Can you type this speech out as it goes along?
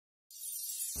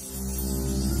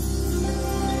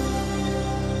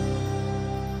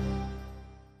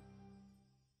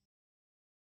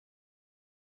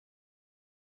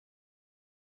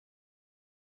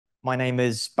My name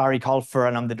is Barry Colfer,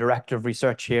 and I'm the Director of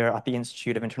Research here at the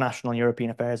Institute of International and European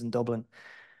Affairs in Dublin.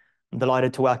 I'm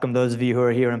delighted to welcome those of you who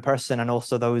are here in person and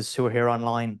also those who are here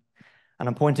online. And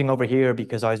I'm pointing over here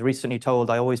because I was recently told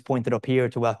I always pointed up here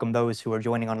to welcome those who are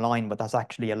joining online, but that's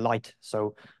actually a light.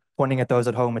 So pointing at those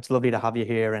at home, it's lovely to have you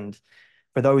here. And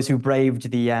for those who braved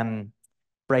the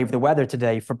weather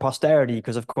today for posterity,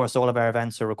 because of course all of our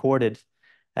events are recorded.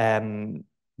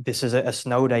 This is a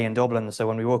snow day in Dublin. So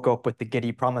when we woke up with the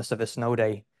giddy promise of a snow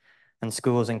day and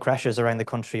schools and creches around the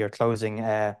country are closing,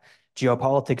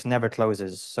 Geopolitics never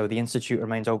closes. So the Institute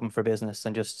remains open for business,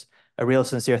 and just a real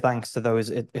sincere thanks to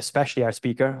those, especially our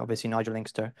speaker, obviously Nigel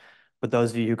Inkster, but those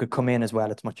of you who could come in as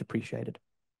well, it's much appreciated.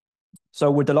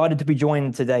 So we're delighted to be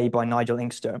joined today by Nigel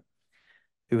Inkster,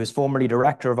 who is formerly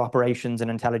Director of Operations and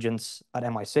Intelligence at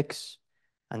MI6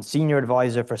 and Senior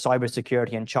Advisor for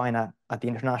Cybersecurity in China at the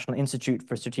International Institute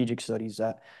for Strategic Studies,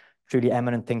 a truly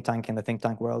eminent think tank in the think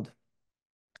tank world.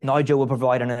 Nigel will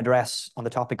provide an address on the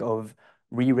topic of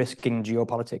re-risking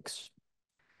geopolitics.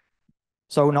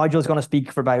 So Nigel's going to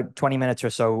speak for about 20 minutes or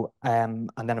so, and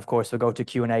then, of course, we'll go to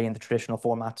Q&A in the traditional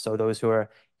format. So those who are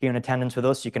here in attendance with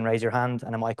us, you can raise your hand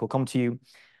and a mic will come to you.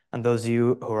 And those of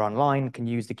you who are online can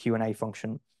use the Q&A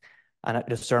function. And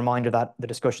just a reminder that the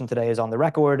discussion today is on the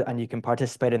record, and you can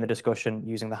participate in the discussion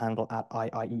using the handle at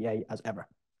IIEA as ever.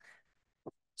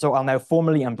 So I'll now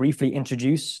formally and briefly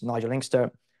introduce Nigel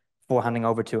Inkster before handing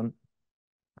over to him.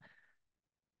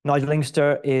 Nigel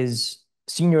Inkster is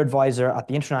Senior Advisor at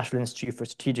the International Institute for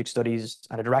Strategic Studies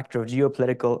and a Director of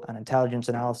Geopolitical and Intelligence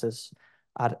Analysis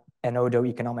at Enodo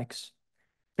Economics.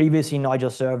 Previously,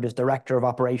 Nigel served as Director of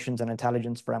Operations and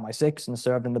Intelligence for MI6 and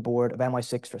served on the board of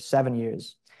MI6 for 7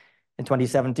 years. In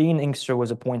 2017, Inkster was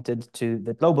appointed to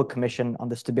the Global Commission on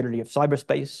the Stability of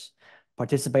Cyberspace,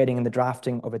 participating in the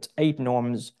drafting of its 8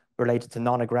 norms related to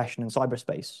non-aggression in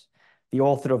cyberspace. The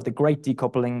author of The Great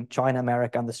Decoupling, China,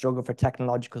 America, and the Struggle for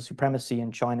Technological Supremacy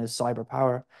in China's Cyber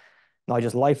Power.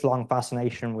 Nigel's lifelong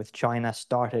fascination with China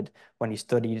started when he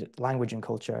studied the language and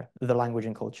culture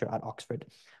at Oxford.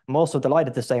 I'm also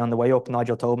delighted to say on the way up,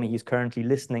 Nigel told me he's currently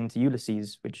listening to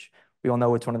Ulysses, which we all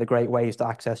know it's one of the great ways to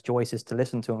access Joyce is to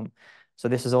listen to him. So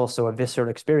this is also a visceral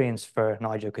experience for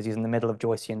Nigel because he's in the middle of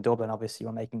Joyce in Dublin, obviously,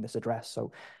 when making this address.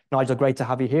 So Nigel, great to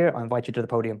have you here. I invite you to the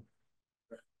podium.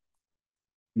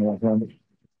 No.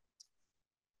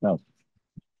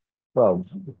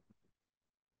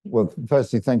 Well,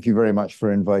 firstly, thank you very much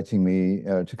for inviting me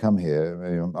to come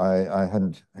here. I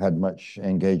hadn't had much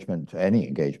engagement, any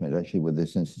engagement actually, with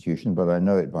this institution, but I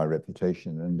know it by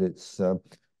reputation, and it's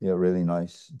really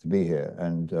nice to be here.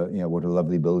 And what a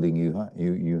lovely building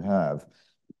you have.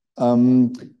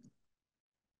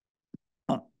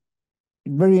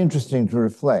 Very interesting to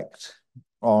reflect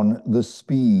on the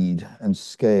speed and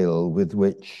scale with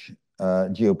which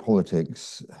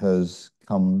geopolitics has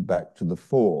come back to the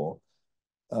fore.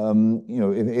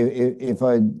 If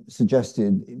I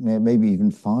suggested maybe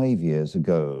even 5 years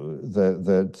ago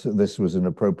that this was an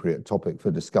appropriate topic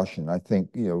for discussion, I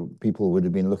think people would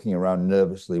have been looking around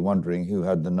nervously, wondering who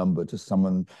had the number to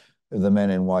summon the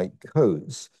men in white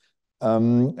coats.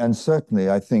 And certainly,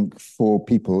 I think for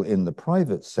people in the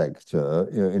private sector,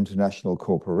 international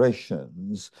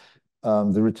corporations,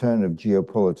 the return of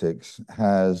geopolitics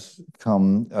has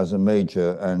come as a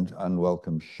major and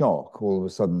unwelcome shock. All of a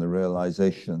sudden, the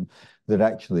realization that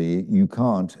actually you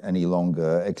can't any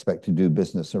longer expect to do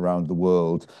business around the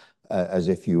world as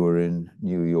if you were in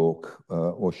New York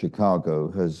or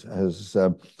Chicago has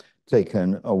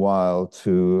taken a while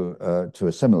to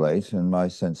assimilate. And my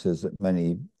sense is that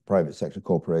many private sector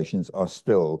corporations are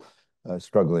still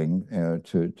struggling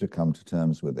to come to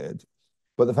terms with it.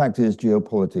 But the fact is,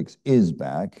 geopolitics is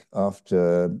back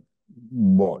after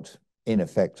what, in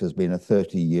effect, has been a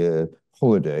 30-year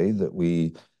holiday that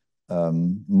we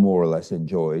more or less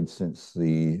enjoyed since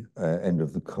the end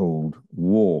of the Cold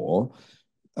War.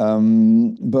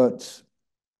 But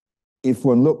if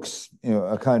one looks,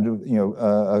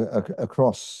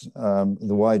 across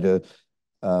the wider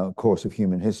course of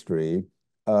human history,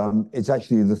 it's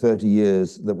actually the 30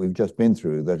 years that we've just been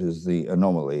through that is the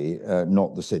anomaly,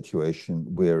 not the situation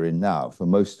we're in now. For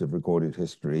most of recorded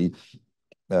history,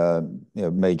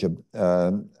 major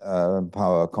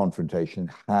power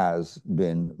confrontation has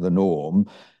been the norm.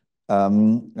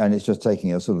 And it's just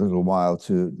taking us a little while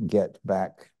to get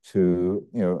back to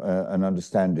an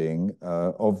understanding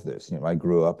of this. I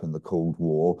grew up in the Cold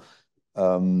War.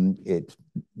 It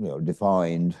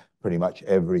defined pretty much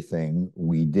everything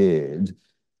we did.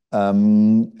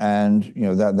 And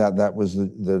that was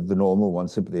the normal. One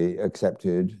simply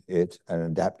accepted it and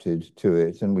adapted to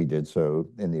it, and we did so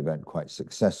in the event quite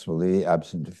successfully,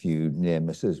 absent a few near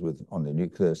misses on the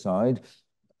nuclear side.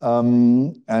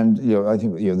 And I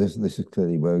think this is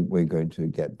clearly where we're going to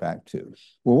get back to.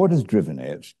 Well, what has driven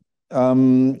it?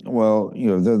 Well,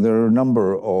 there are a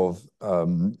number of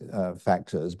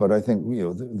factors, but I think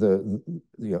the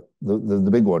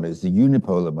big one is the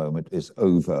unipolar moment is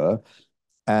over,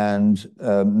 and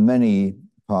many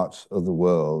parts of the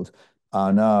world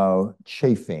are now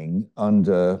chafing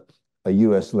under a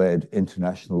US-led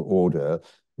international order,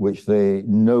 which they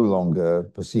no longer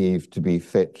perceive to be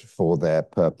fit for their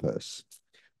purpose.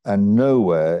 And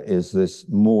nowhere is this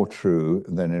more true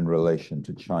than in relation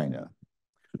to China,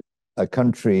 a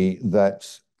country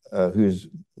whose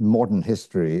modern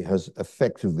history has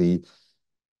effectively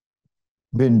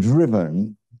been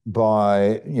driven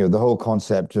by the whole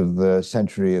concept of the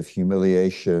century of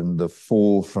humiliation, the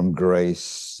fall from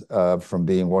grace, from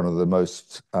being one of the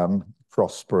most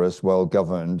prosperous,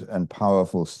 well-governed, and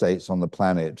powerful states on the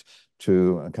planet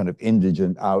to a kind of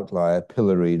indigent outlier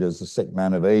pilloried as the sick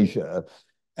man of Asia.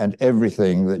 And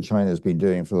everything that China's been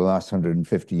doing for the last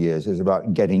 150 years is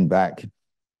about getting back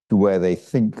to where they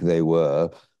think they were,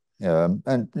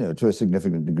 and to a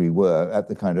significant degree were at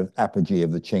the kind of apogee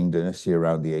of the Qing dynasty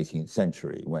around the 18th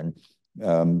century, when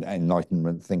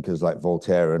Enlightenment thinkers like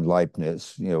Voltaire and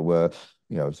Leibniz, were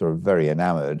sort of very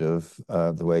enamored of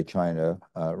the way China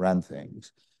ran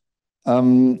things.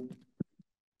 And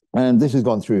this has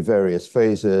gone through various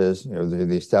phases, the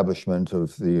establishment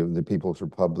of the People's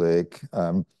Republic,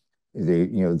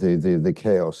 the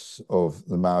chaos of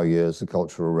the Mao years, the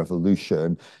Cultural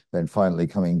Revolution, then finally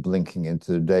blinking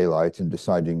into daylight and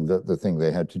deciding that the thing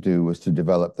they had to do was to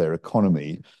develop their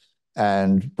economy.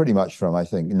 And pretty much from, I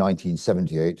think,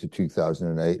 1978 to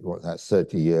 2008, that's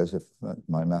 30 years, if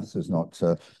my maths is not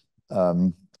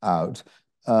out,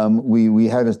 we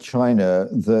had a China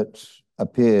that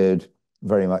appeared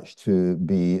very much to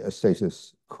be a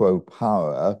status quo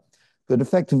power that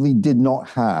effectively did not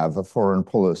have a foreign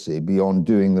policy beyond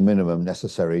doing the minimum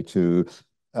necessary to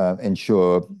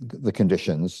ensure the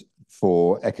conditions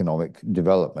for economic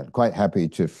development. Quite happy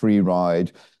to free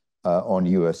ride on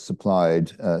US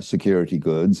supplied security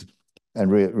goods,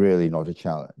 and really not a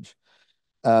challenge.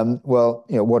 Well,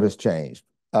 what has changed?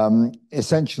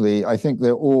 Essentially, I think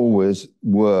there always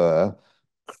were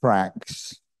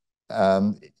cracks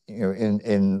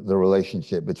in the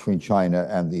relationship between China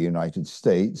and the United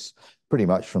States, pretty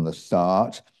much from the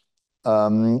start.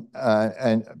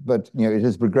 But it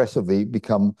has progressively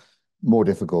become more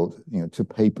difficult, to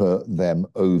paper them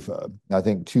over. I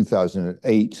think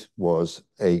 2008 was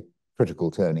a critical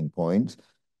turning point.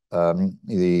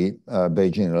 The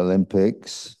Beijing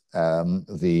Olympics,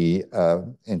 the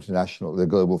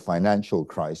global financial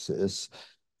crisis.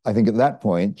 I think at that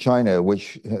point, China,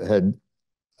 which had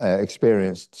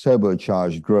experienced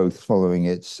turbocharged growth following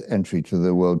its entry to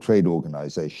the World Trade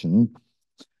Organization,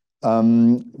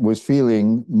 was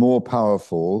feeling more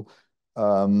powerful,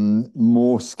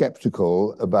 more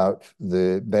skeptical about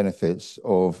the benefits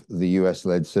of the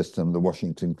US-led system, the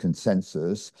Washington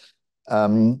Consensus,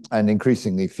 and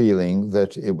increasingly feeling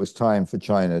that it was time for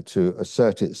China to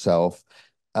assert itself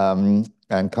and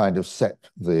kind of set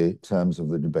the terms of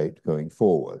the debate going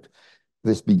forward.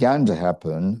 This began to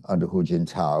happen under Hu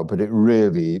Jintao, but it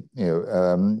really,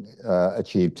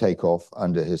 achieved takeoff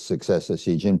under his successor,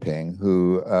 Xi Jinping,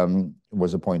 who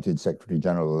was appointed Secretary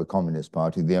General of the Communist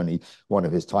Party, the only one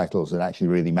of his titles that actually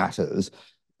really matters,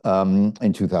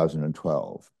 in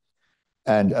 2012.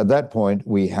 And at that point,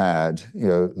 we had,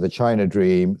 the China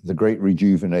dream, the great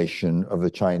rejuvenation of the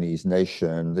Chinese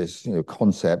nation, this,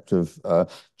 concept of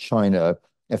China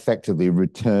effectively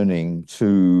returning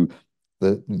to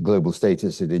the global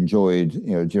status it enjoyed,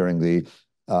 during the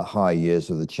high years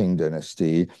of the Qing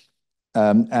dynasty,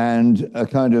 and a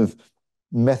kind of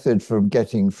method for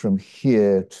getting from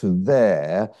here to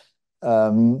there,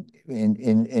 in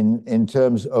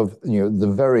terms of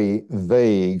the very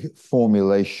vague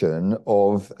formulation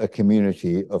of a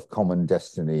community of common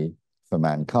destiny for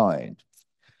mankind.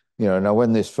 Now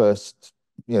when this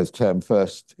term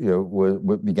first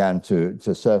began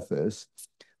to surface,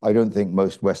 I don't think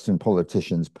most Western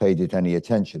politicians paid it any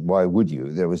attention. Why would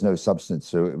you? There was no substance,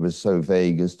 so it was so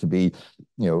vague as to be,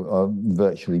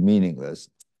 virtually meaningless.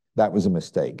 That was a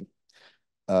mistake.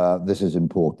 This is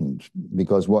important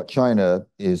because what China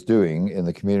is doing in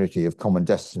the community of common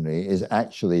destiny is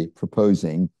actually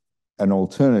proposing an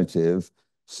alternative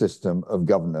system of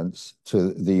governance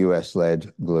to the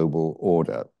US-led global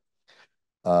order.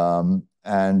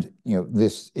 And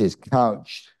this is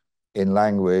couched in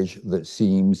language that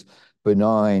seems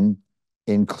benign,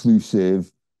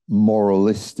 inclusive,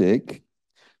 moralistic.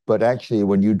 But actually,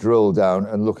 when you drill down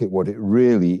and look at what it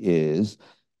really is,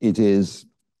 it is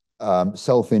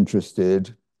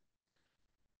self-interested,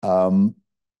 um,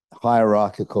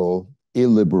 hierarchical,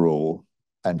 illiberal,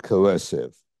 and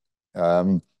coercive.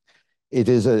 Um, it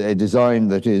is a design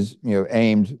that is,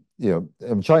 aimed,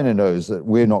 China knows that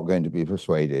we're not going to be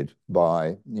persuaded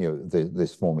by,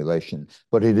 this formulation,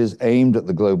 but it is aimed at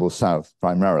the global South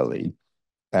primarily.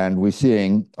 And we're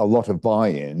seeing a lot of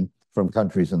buy-in from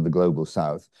countries in the global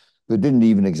South that didn't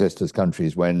even exist as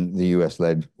countries when the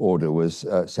US-led order was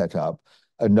set up,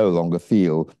 and no longer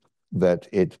feel that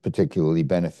it particularly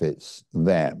benefits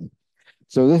them.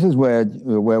 So this is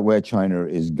where China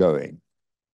is going.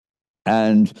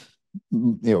 And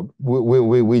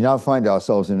we now find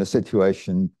ourselves in a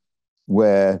situation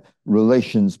where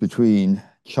relations between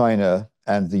China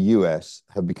and the US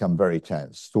have become very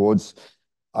tense. Towards,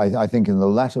 I think in the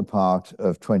latter part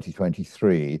of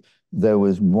 2023, there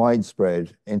was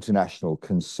widespread international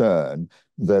concern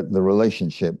that the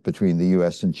relationship between the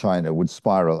US and China would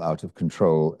spiral out of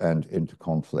control and into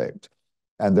conflict.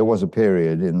 And there was a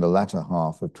period in the latter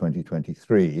half of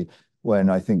 2023 when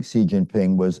I think Xi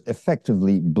Jinping was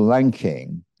effectively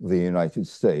blanking the United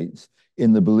States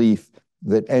in the belief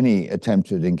that any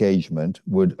attempted engagement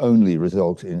would only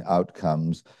result in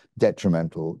outcomes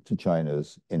detrimental to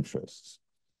China's interests.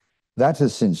 That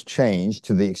has since changed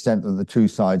to the extent that the two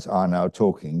sides are now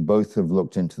talking. Both have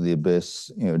looked into the abyss,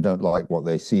 don't like what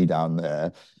they see down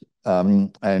there,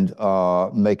 and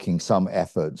are making some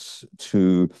efforts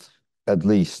to at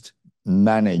least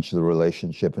manage the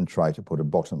relationship and try to put a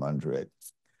bottom under it.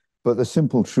 But the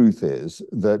simple truth is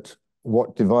that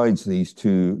what divides these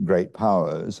two great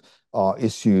powers are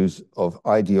issues of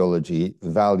ideology,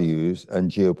 values, and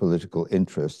geopolitical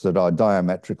interests that are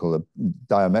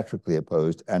diametrically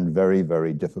opposed and very,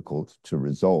 very difficult to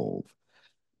resolve.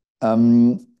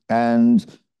 And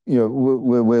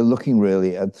we're looking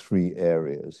really at three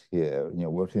areas here.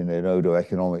 What in Enodo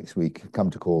Economics we come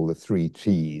to call the three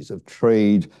T's of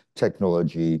trade,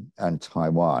 technology, and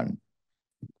Taiwan.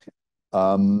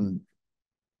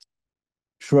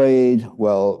 Trade,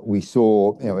 well, we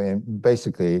saw,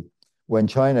 basically when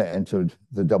China entered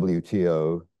the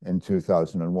WTO in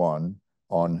 2001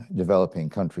 on developing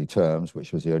country terms,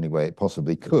 which was the only way it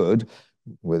possibly could,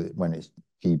 when its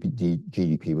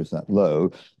GDP was that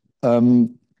low,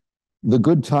 the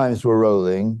good times were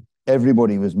rolling.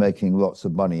 Everybody was making lots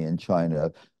of money in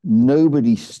China.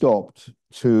 Nobody stopped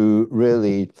to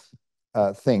really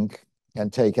think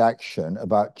and take action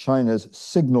about China's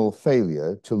signal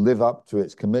failure to live up to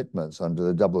its commitments under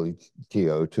the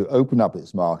WTO to open up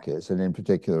its markets, and in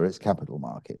particular its capital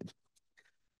market.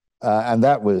 And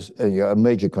that was a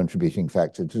major contributing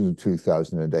factor to the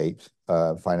 2008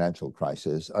 financial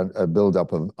crisis, a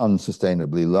buildup of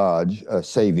unsustainably large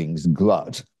savings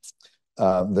glut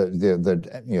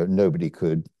that nobody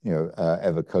could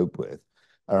ever cope with.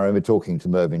 I remember talking to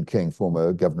Mervyn King,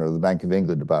 former governor of the Bank of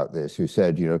England, about this, who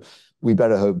said, we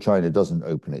better hope China doesn't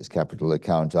open its capital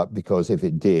account up, because if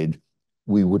it did,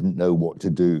 we wouldn't know what to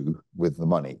do with the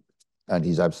money. And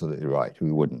he's absolutely right,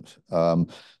 we wouldn't.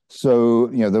 So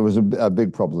there was a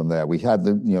big problem there. We had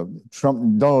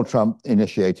Donald Trump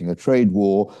initiating a trade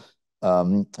war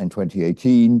in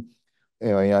 2018.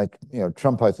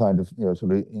 Trump, I find a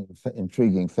sort of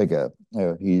intriguing figure.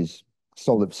 He's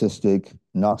solipsistic,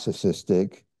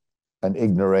 narcissistic, an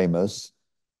ignoramus,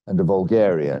 and a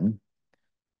vulgarian.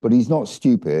 But he's not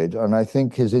stupid, and I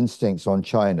think his instincts on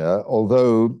China,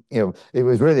 although it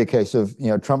was really a case of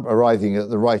Trump arriving at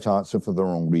the right answer for the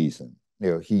wrong reason.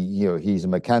 He's a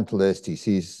mercantilist. He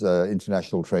sees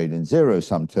international trade in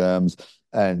zero-sum terms,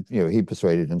 and he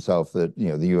persuaded himself that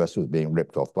the US was being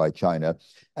ripped off by China,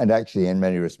 and actually, in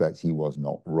many respects, he was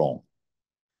not wrong.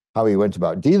 How he went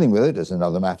about dealing with it is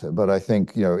another matter, but I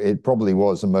think it probably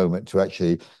was a moment to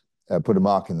actually put a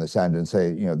mark in the sand and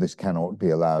say, this cannot be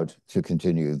allowed to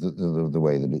continue the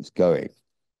way that it's going.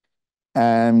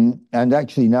 And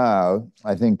actually now,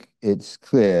 I think it's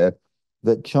clear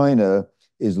that China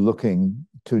is looking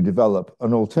to develop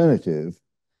an alternative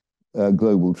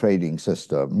global trading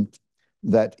system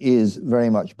that is very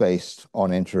much based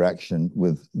on interaction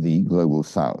with the global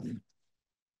South.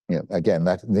 Again,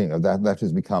 that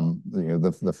has become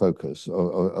the focus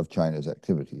of China's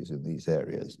activities in these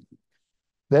areas.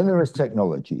 Then there is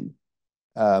technology.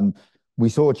 We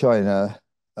saw China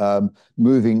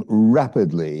moving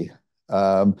rapidly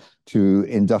to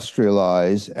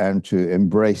industrialize and to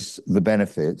embrace the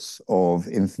benefits of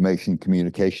information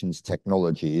communications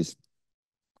technologies,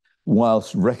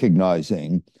 whilst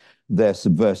recognizing their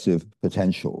subversive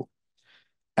potential.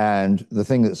 And the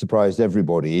thing that surprised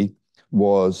everybody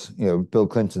was, Bill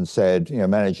Clinton said,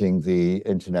 managing the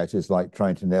internet is like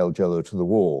trying to nail Jello to the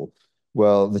wall.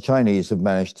 Well, the Chinese have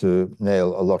managed to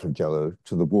nail a lot of Jello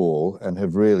to the wall and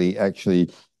have really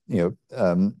actually,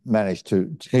 managed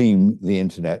to tame the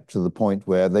internet to the point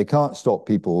where they can't stop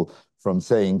people from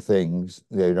saying things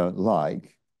they don't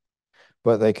like,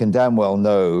 but they can damn well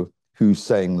know who's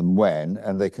saying them when,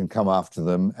 and they can come after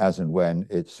them as and when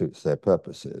it suits their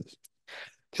purposes.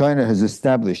 China has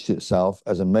established itself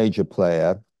as a major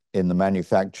player in the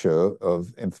manufacture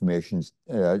of information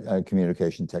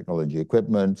communication technology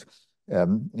equipment.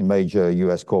 Major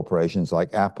US corporations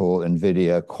like Apple,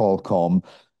 Nvidia, Qualcomm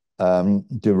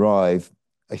derive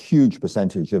a huge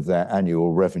percentage of their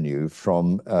annual revenue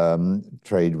from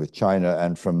trade with China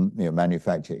and from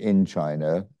manufacture in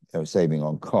China, saving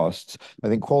on costs. I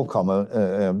think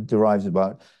Qualcomm derives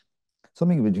about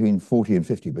something between 40 and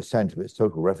 50% of its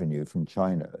total revenue from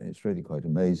China. It's really quite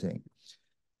amazing.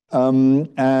 China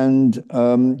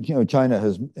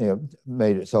has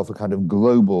made itself a kind of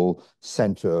global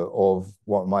center of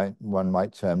what one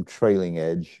might term trailing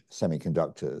edge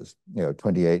semiconductors,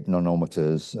 28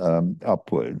 nanometers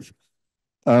upwards.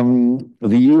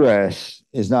 The US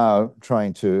is now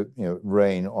trying to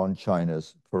rein on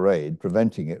China's parade,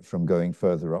 preventing it from going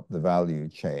further up the value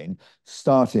chain,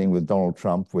 starting with Donald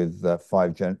Trump with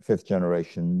fifth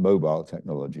generation mobile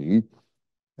technology.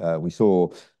 We saw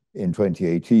in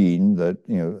 2018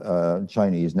 that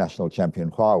Chinese national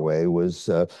champion Huawei was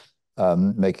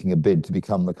making a bid to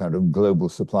become the kind of global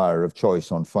supplier of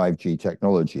choice on 5G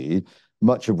technology,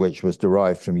 much of which was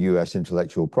derived from US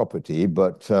intellectual property,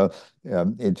 but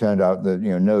it turned out that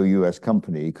no US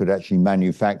company could actually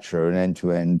manufacture an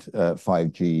end-to-end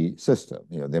 5G system.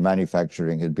 The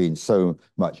manufacturing had been so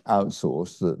much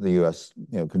outsourced that the US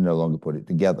could no longer put it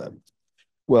together.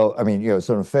 Well, I mean,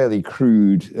 sort of fairly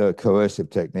crude coercive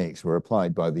techniques were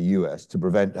applied by the US to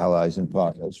prevent allies and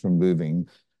partners from moving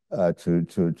to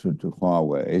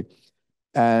Huawei.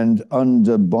 And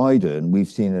under Biden, we've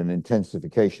seen an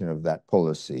intensification of that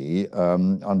policy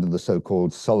under the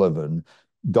so-called Sullivan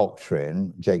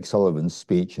Doctrine, Jake Sullivan's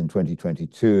speech in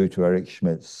 2022 to Eric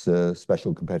Schmidt's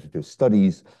Special Competitive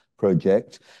Studies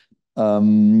project,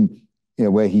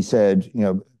 where he said,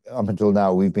 up until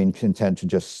now, we've been content to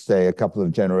just stay a couple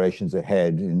of generations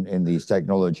ahead in these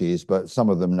technologies, but some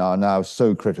of them are now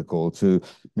so critical to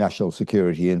national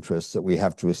security interests that we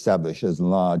have to establish as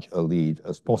large a lead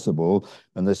as possible.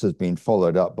 And this has been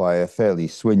followed up by a fairly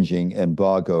swingeing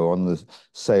embargo on the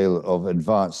sale of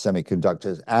advanced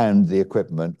semiconductors and the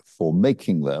equipment for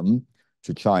making them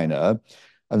to China.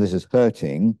 And this is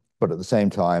hurting, but at the same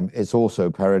time, it's also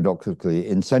paradoxically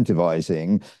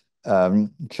incentivizing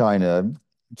China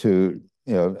to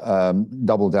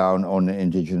double down on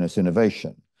indigenous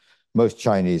innovation. Most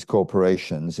Chinese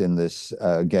corporations in this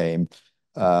game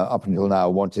up until now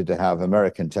wanted to have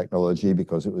American technology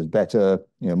because it was better,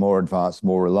 more advanced,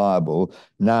 more reliable.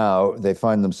 Now they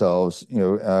find themselves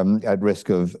at risk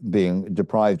of being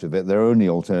deprived of it. Their only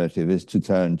alternative is to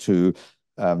turn to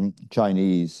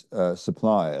Chinese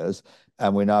suppliers.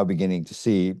 And we're now beginning to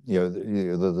see,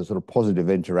 the sort of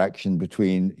positive interaction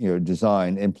between,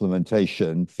 design,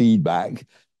 implementation, feedback,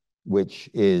 which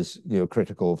is,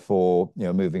 critical for,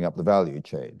 moving up the value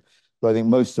chain. So I think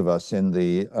most of us in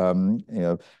the,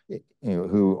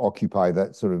 who occupy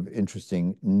that sort of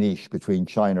interesting niche between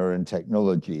China and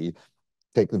technology,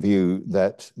 take the view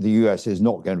that the US is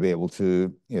not going to be able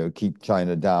to, keep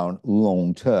China down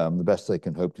long term. The best they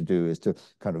can hope to do is to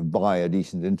kind of buy a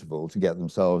decent interval to get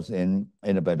themselves in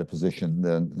a better position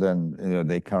than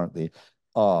they currently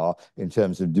are in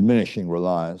terms of diminishing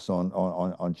reliance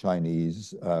on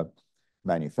Chinese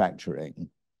manufacturing.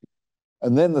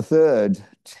 And then the third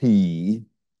T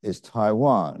is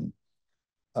Taiwan.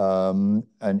 An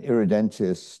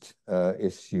irredentist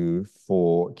issue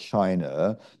for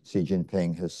China. Xi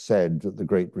Jinping has said that the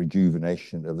great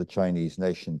rejuvenation of the Chinese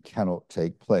nation cannot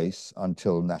take place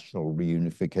until national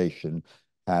reunification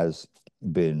has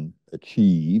been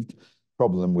achieved.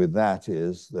 Problem with that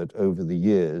is that over the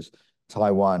years,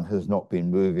 Taiwan has not been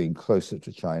moving closer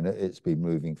to China, it's been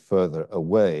moving further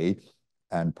away.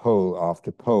 And poll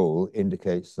after poll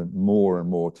indicates that more and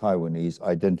more Taiwanese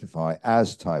identify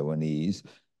as Taiwanese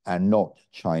and not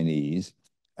Chinese,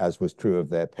 as was true of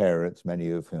their parents, many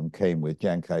of whom came with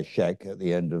Chiang Kai-shek at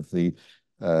the end of the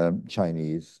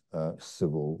Chinese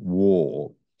Civil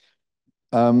War.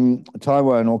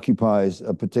 Taiwan occupies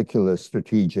a particular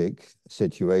strategic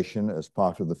situation as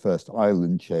part of the first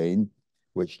island chain,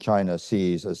 which China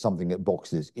sees as something that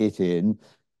boxes it in.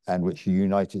 and which the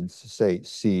United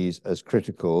States sees as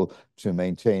critical to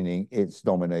maintaining its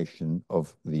domination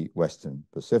of the Western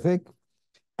Pacific.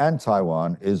 And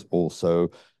Taiwan is also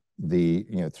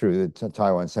through the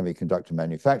Taiwan Semiconductor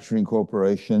Manufacturing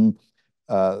Corporation,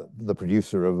 the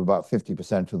producer of about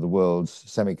 50% of the world's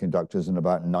semiconductors and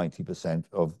about 90%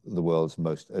 of the world's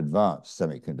most advanced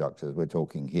semiconductors. We're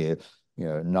talking here,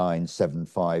 9, 7,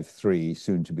 5, 3,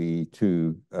 soon to be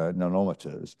 2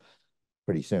 nanometers.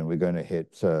 Pretty soon we're going to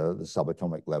hit the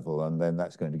subatomic level, and then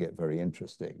that's going to get very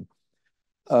interesting.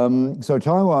 So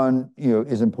Taiwan,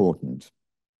 is important.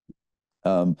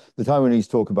 The Taiwanese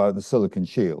talk about the Silicon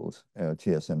Shield,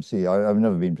 TSMC. I've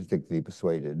never been particularly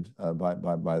persuaded by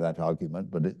that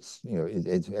argument, but it's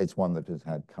one that has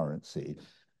had currency.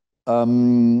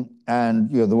 And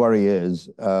the worry is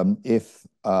if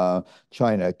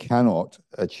China cannot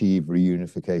achieve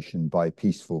reunification by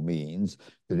peaceful means,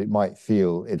 that it might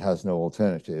feel it has no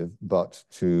alternative but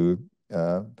to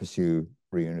pursue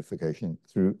reunification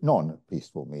through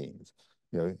non-peaceful means.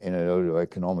 In Enodo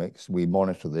Economics, we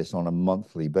monitor this on a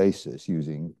monthly basis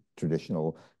using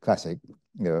traditional classic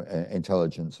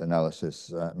intelligence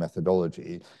analysis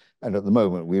methodology. And at the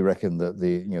moment, we reckon that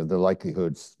the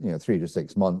likelihoods 3 to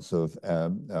 6 months of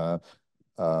the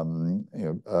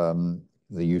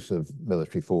use of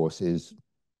military force is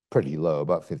pretty low,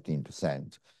 about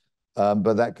 15%.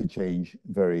 But that could change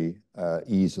very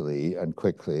easily and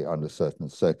quickly under certain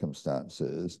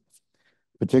circumstances,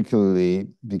 particularly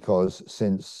because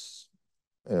since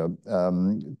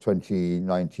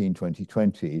 2019,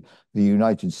 2020, the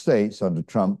United States under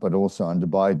Trump, but also under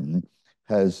Biden,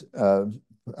 has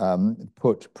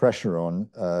put pressure on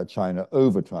China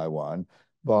over Taiwan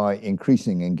by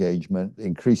increasing engagement,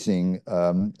 increasing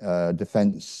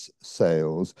defense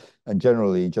sales, and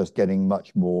generally just getting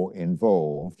much more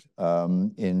involved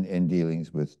in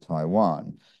dealings with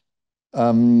Taiwan.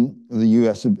 The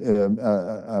US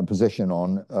position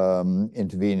on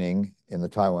intervening in the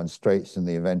Taiwan Straits in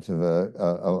the event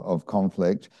of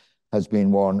conflict has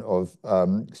been one of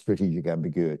strategic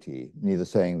ambiguity, neither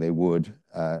saying they would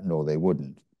nor they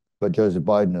wouldn't. But Joseph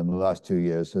Biden in the last 2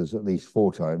 years has at least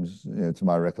 4 times, to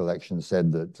my recollection,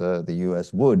 said that the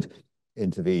US would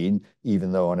intervene,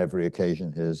 even though on every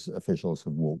occasion his officials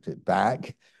have walked it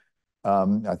back.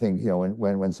 I think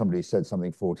when somebody said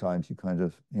something 4 times, you kind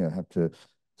of have to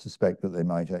suspect that they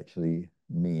might actually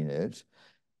mean it.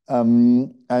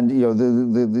 And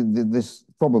this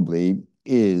probably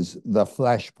is the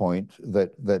flashpoint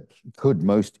that could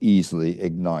most easily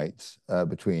ignite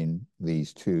between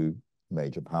these 2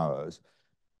 major powers,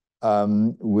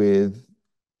 with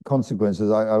consequences.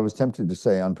 I was tempted to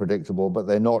say unpredictable, but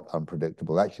they're not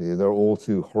unpredictable. Actually, they're all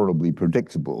too horribly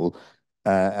predictable.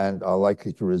 And are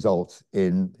likely to result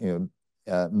in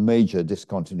major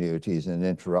discontinuities and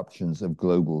interruptions of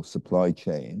global supply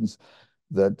chains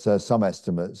that some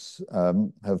estimates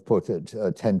have put at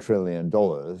 $10 trillion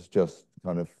just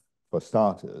kind of for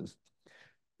starters.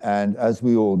 And as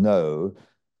we all know,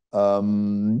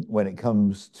 when it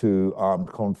comes to armed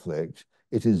conflict,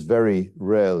 it is very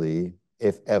rarely,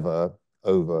 if ever,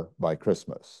 over by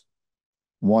Christmas.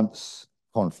 Once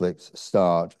conflicts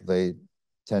start, they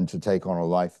tend to take on a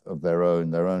life of their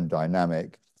own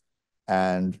dynamic.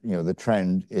 And, the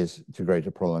trend is to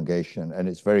greater prolongation. And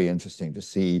it's very interesting to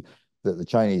see that the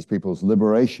Chinese People's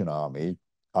Liberation Army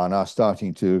are now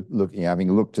starting to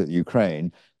having looked at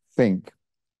Ukraine, think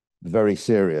very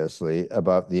seriously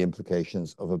about the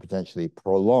implications of a potentially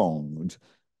prolonged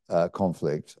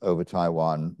conflict over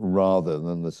Taiwan, rather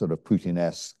than the sort of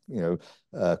Putin-esque,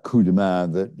 coup de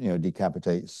main that,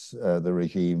 decapitates the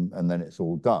regime and then it's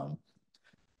all done.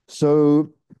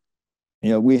 So,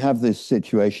 we have this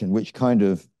situation which kind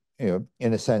of,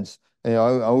 in a sense, I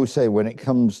always say when it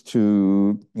comes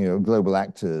to, global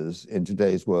actors in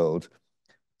today's world,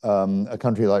 a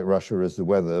country like Russia is the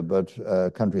weather, but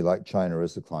a country like China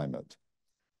is the climate.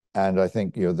 And I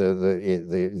think,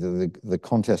 the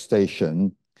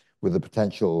contestation with the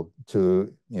potential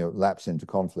to, lapse into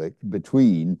conflict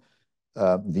between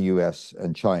the US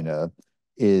and China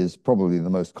is probably the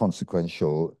most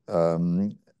consequential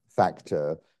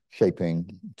factor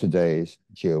shaping today's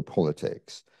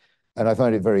geopolitics. And I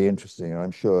find it very interesting, and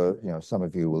I'm sure some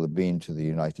of you will have been to the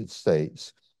United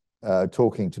States,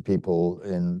 talking to people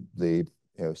in the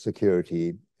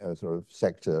security sort of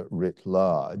sector writ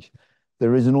large.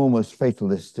 There is an almost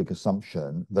fatalistic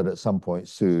assumption that at some point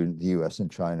soon the US and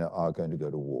China are going to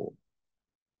go to war.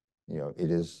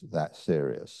 It is that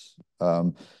serious.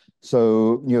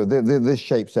 So, this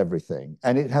shapes everything,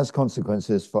 and it has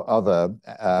consequences for other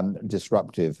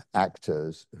disruptive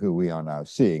actors who we are now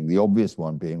seeing. The obvious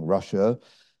one being Russia.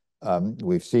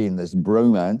 We've seen this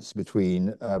bromance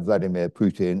between Vladimir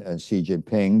Putin and Xi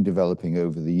Jinping developing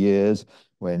over the years.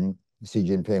 When Xi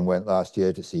Jinping went last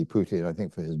year to see Putin, I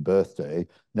think for his birthday,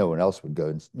 no one else would go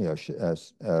and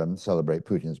celebrate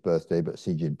Putin's birthday, but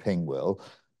Xi Jinping will.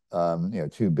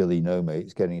 Two Billy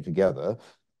no-mates getting together.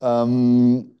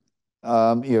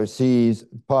 Xi's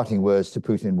parting words to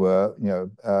Putin were,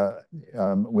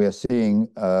 we are seeing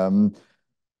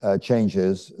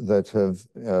changes that have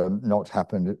not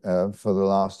happened for the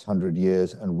last 100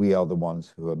 years, and we are the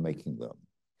ones who are making them.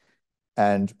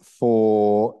 And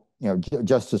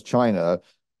just as China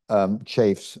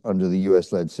chafes under the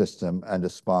US-led system and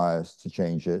aspires to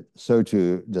change it, so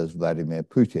too does Vladimir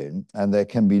Putin. And there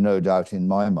can be no doubt in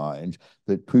my mind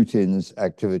that Putin's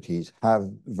activities have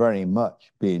very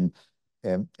much been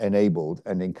enabled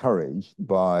and encouraged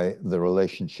by the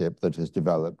relationship that has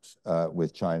developed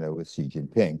with China, with Xi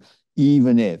Jinping,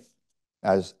 even if,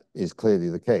 as is clearly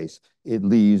the case, it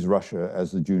leaves Russia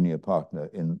as the junior partner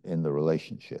in the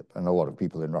relationship. And a lot of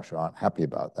people in Russia aren't happy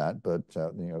about that, but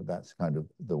that's kind of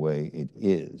the way it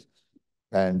is.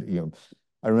 And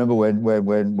I remember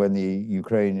when the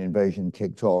Ukraine invasion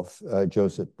kicked off,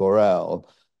 Joseph Borrell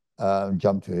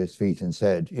jumped to his feet and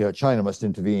said, China must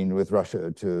intervene with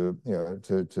Russia to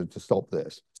stop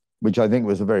this, which I think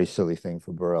was a very silly thing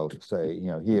for Borrell to say.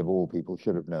 He of all people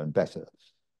should have known better,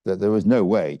 that there was no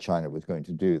way China was going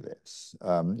to do this.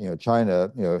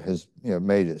 China has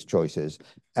made its choices,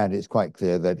 and it's quite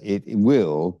clear that it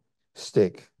will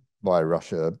stick by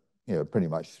Russia pretty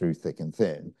much through thick and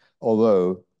thin.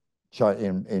 Although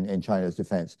in China's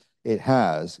defense, it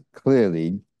has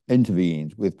clearly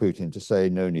intervened with Putin to say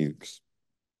no nukes.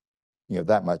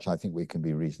 That much I think we can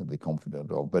be reasonably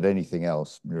confident of, but anything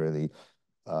else really.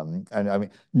 And I mean,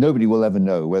 nobody will ever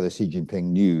know whether Xi Jinping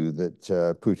knew that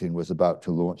Putin was about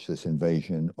to launch this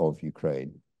invasion of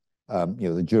Ukraine.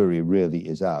 The jury really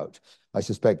is out. I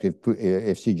suspect if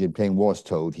Xi Jinping was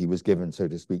told, he was given, so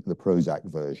to speak, the Prozac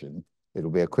version. It'll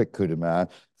be a quick coup de main,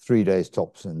 3 days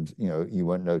tops, and you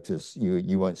won't notice,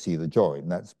 you won't see the join.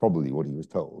 That's probably what he was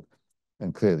told.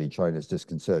 And clearly, China's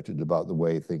disconcerted about the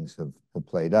way things have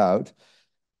played out,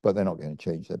 but they're not going to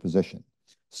change their position.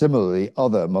 Similarly,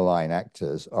 other malign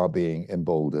actors are being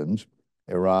emboldened.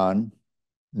 Iran,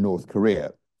 North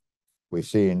Korea. We've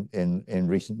seen in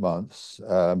recent months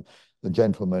the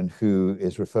gentleman who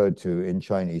is referred to in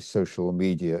Chinese social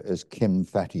media as Kim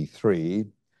Fatty 3,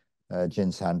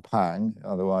 Jinsan Pang,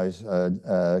 otherwise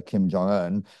Kim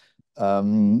Jong-un,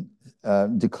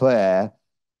 declare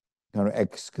kind of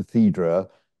ex cathedra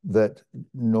that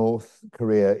North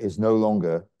Korea is no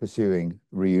longer pursuing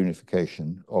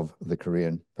reunification of the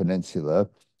Korean peninsula.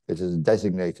 It has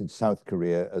designated South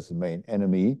Korea as the main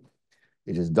enemy.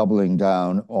 It is doubling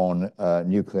down on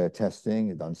nuclear testing.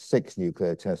 It's done 6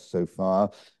 nuclear tests so far.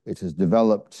 It has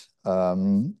developed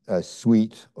a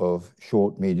suite of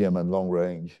short, medium, and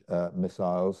long-range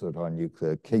missiles that are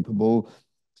nuclear capable.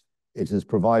 It has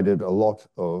provided a lot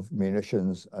of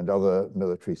munitions and other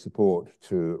military support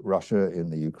to Russia in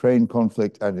the Ukraine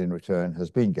conflict, and in return has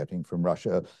been getting from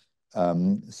Russia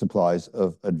supplies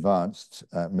of advanced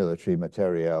military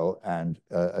materiel and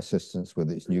assistance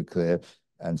with its nuclear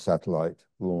and satellite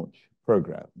launch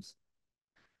programs.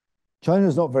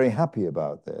 China's not very happy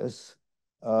about this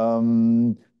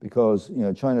because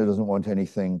China doesn't want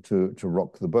anything to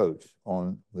rock the boat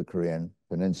on the Korean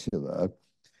peninsula.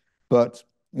 But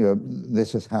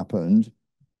this has happened,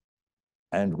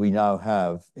 and we now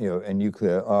have a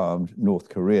nuclear-armed North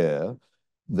Korea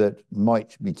that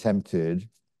might be tempted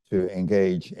to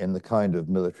engage in the kind of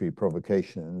military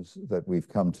provocations that we've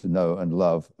come to know and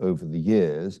love over the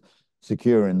years,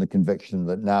 secure in the conviction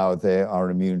that now they are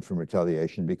immune from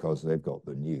retaliation because they've got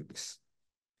the nukes.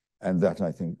 And that,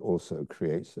 I think, also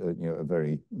creates a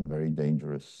very, very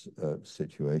dangerous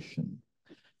situation.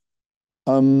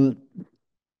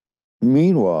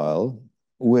 Meanwhile,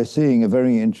 we're seeing a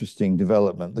very interesting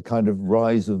development, the kind of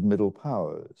rise of middle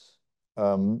powers,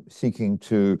 seeking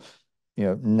to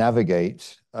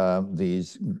navigate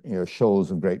these shoals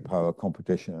of great power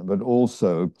competition, but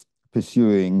also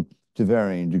pursuing to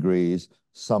varying degrees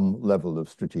some level of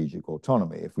strategic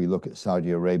autonomy. If we look at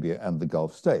Saudi Arabia and the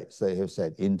Gulf states, they have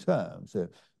said in terms that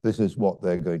this is what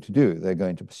they're going to do. They're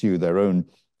going to pursue their own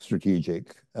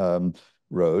strategic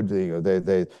road.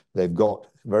 They've got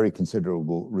very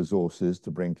considerable resources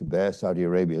to bring to bear. Saudi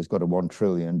Arabia has got a $1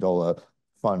 trillion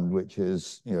fund, which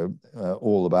is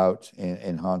all about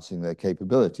enhancing their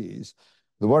capabilities.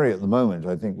 The worry at the moment,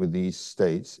 I think, with these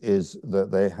states is that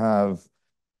they have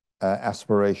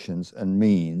aspirations and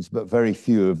means, but very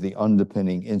few of the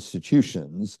underpinning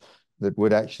institutions that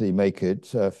would actually make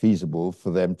it feasible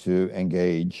for them to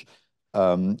engage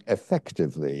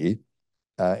effectively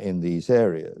in these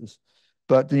areas.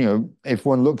 But, if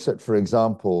one looks at, for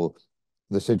example,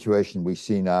 the situation we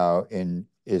see now in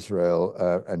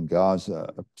Israel and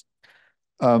Gaza,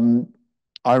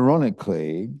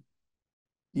 ironically,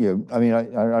 I mean,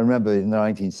 I remember in the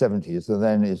 1970s, the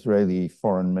then Israeli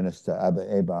Foreign Minister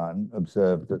Abba Eban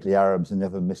observed that the Arabs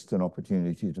never missed an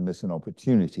opportunity to miss an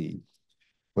opportunity.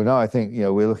 Well, now I think,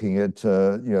 we're looking at,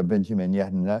 Benjamin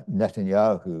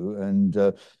Netanyahu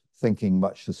and thinking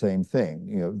much the same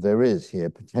thing. There is here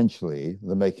potentially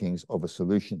the makings of a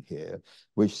solution here,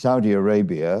 which Saudi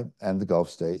Arabia and the Gulf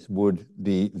states would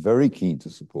be very keen to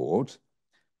support,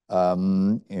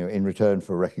 in return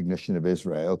for recognition of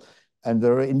Israel. And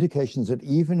there are indications that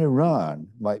even Iran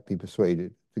might be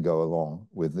persuaded to go along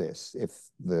with this if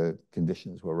the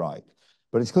conditions were right.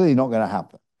 But it's clearly not going to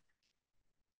happen.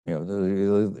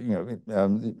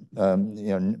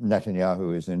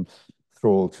 Netanyahu is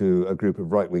enthralled to a group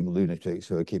of right-wing lunatics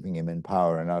who are keeping him in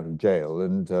power and out of jail.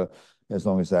 And as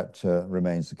long as that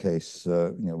remains the case,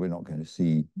 we're not going to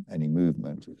see any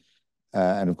movement.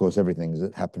 And of course, everything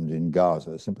that happened in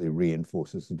Gaza simply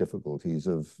reinforces the difficulties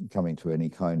of coming to any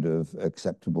kind of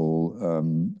acceptable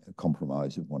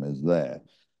compromise if one is there.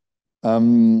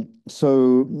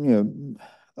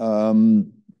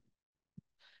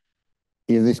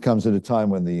 This comes at a time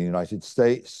when the United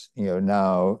States,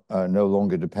 now no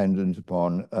longer dependent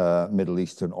upon Middle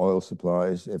Eastern oil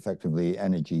supplies, effectively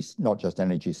energy, not just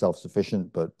energy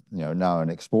self-sufficient, but now an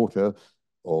exporter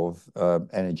of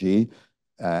energy.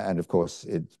 And of course,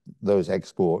 those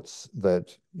exports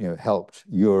that helped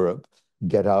Europe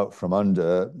get out from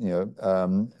under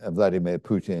Vladimir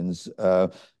Putin's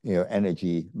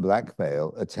energy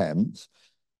blackmail attempts,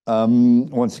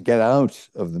 wants to get out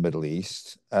of the Middle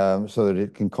East so that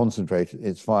it can concentrate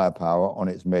its firepower on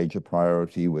its major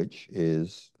priority, which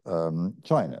is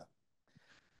China.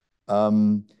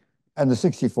 And the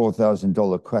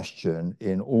 $64,000 question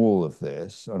in all of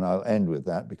this, and I'll end with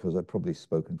that because I've probably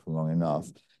spoken for long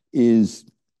enough, is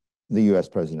the US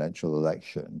presidential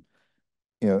election.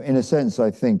 In a sense, I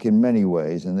think in many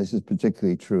ways, and this is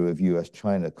particularly true of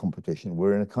US-China competition,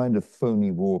 we're in a kind of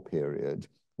phony war period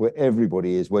where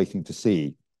everybody is waiting to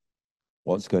see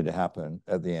what's going to happen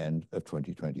at the end of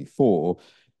 2024.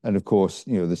 And of course,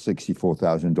 the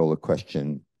 $64,000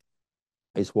 question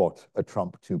is what a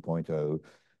Trump 2.0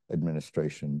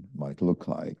 administration might look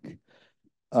like.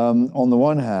 On the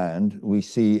one hand, we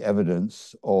see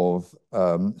evidence of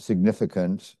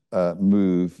significant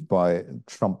move by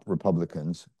Trump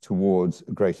Republicans towards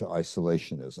greater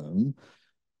isolationism.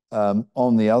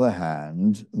 On the other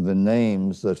hand, the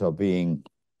names that are being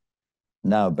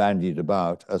now bandied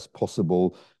about as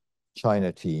possible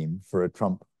China team for a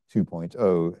Trump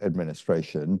 2.0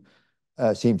 administration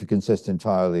seem to consist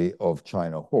entirely of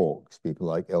China hawks, people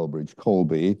like Elbridge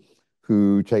Colby,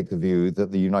 who take the view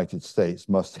that the United States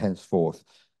must henceforth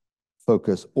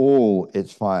focus all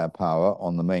its firepower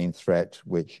on the main threat,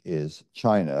 which is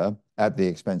China, at the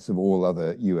expense of all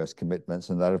other US commitments.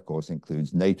 And that, of course,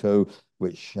 includes NATO,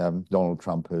 which Donald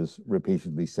Trump has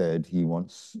repeatedly said he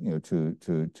wants to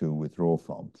withdraw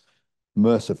from.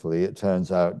 Mercifully, it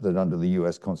turns out that under the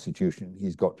US Constitution,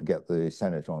 he's got to get the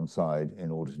Senate on side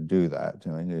in order to do that.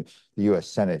 I mean, the US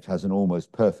Senate has an almost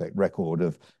perfect record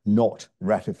of not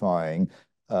ratifying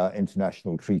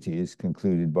international treaties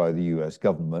concluded by the US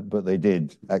government, but they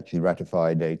did actually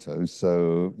ratify NATO,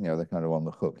 so they're kind of on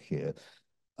the hook here.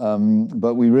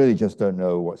 But we really just don't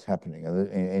know what's happening.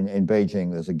 In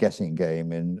Beijing, there's a guessing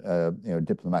game in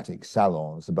diplomatic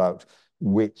salons about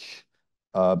which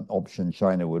option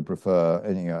China would prefer,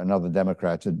 another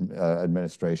Democrat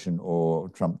administration or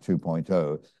Trump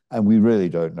 2.0. And we really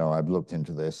don't know. I've looked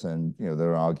into this, and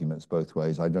there are arguments both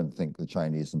ways. I don't think the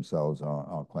Chinese themselves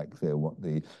are quite clear what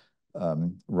the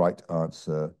right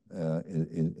answer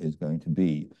is going to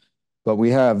be. But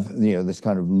we have this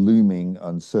kind of looming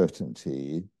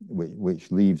uncertainty,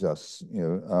 which leaves us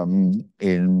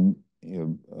in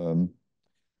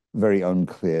very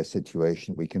unclear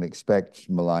situation. We can expect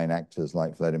malign actors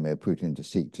like Vladimir Putin to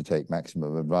seek to take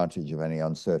maximum advantage of any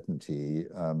uncertainty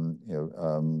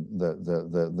that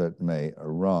may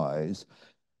arise.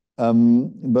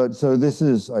 But so this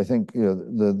is, I think,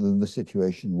 the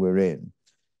situation we're in.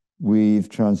 We've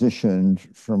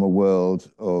transitioned from a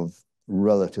world of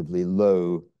relatively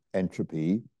low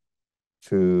entropy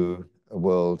to a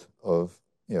world of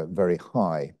very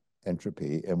high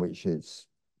entropy, in which it's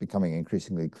becoming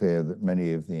increasingly clear that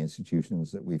many of the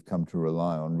institutions that we've come to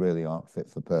rely on really aren't fit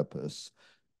for purpose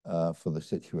for the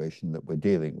situation that we're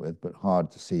dealing with, but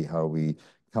hard to see how we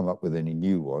come up with any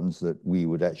new ones that we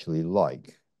would actually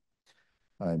like.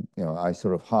 I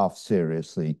sort of half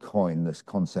seriously coined this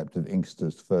concept of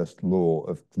Inkster's first law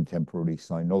of contemporary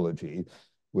sinology,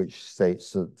 which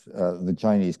states that the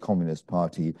Chinese Communist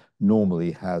Party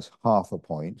normally has half a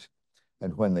point,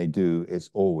 and when they do,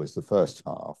 it's always the first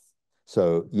half.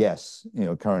 So yes,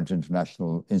 current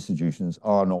international institutions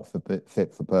are not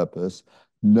fit for purpose.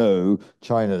 No,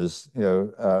 China's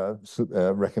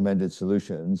recommended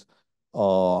solutions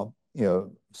are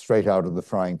straight out of the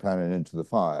frying pan and into the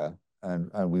fire,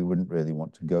 and we wouldn't really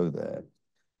want to go there.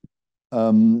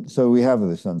 So we have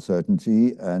this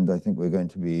uncertainty, and I think we're going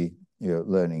to be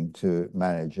learning to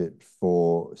manage it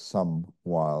for some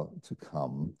while to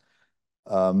come.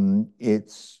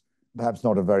 It's perhaps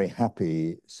not a very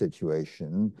happy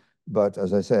situation, but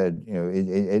as I said,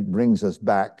 it brings us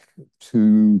back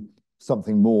to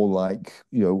something more like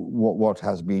what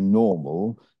has been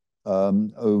normal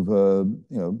over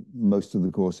most of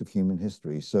the course of human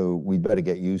history. So we'd better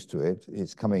get used to it.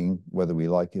 It's coming whether we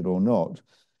like it or not.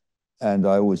 And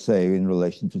I always say in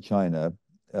relation to China,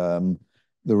 the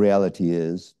reality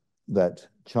is that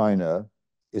China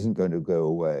isn't going to go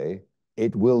away.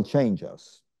 It will change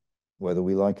us, whether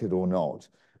we like it or not.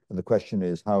 And the question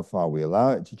is how far we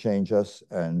allow it to change us,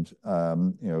 and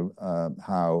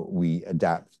how we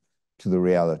adapt to the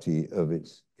reality of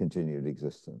its continued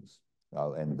existence.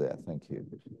 I'll end there. Thank you.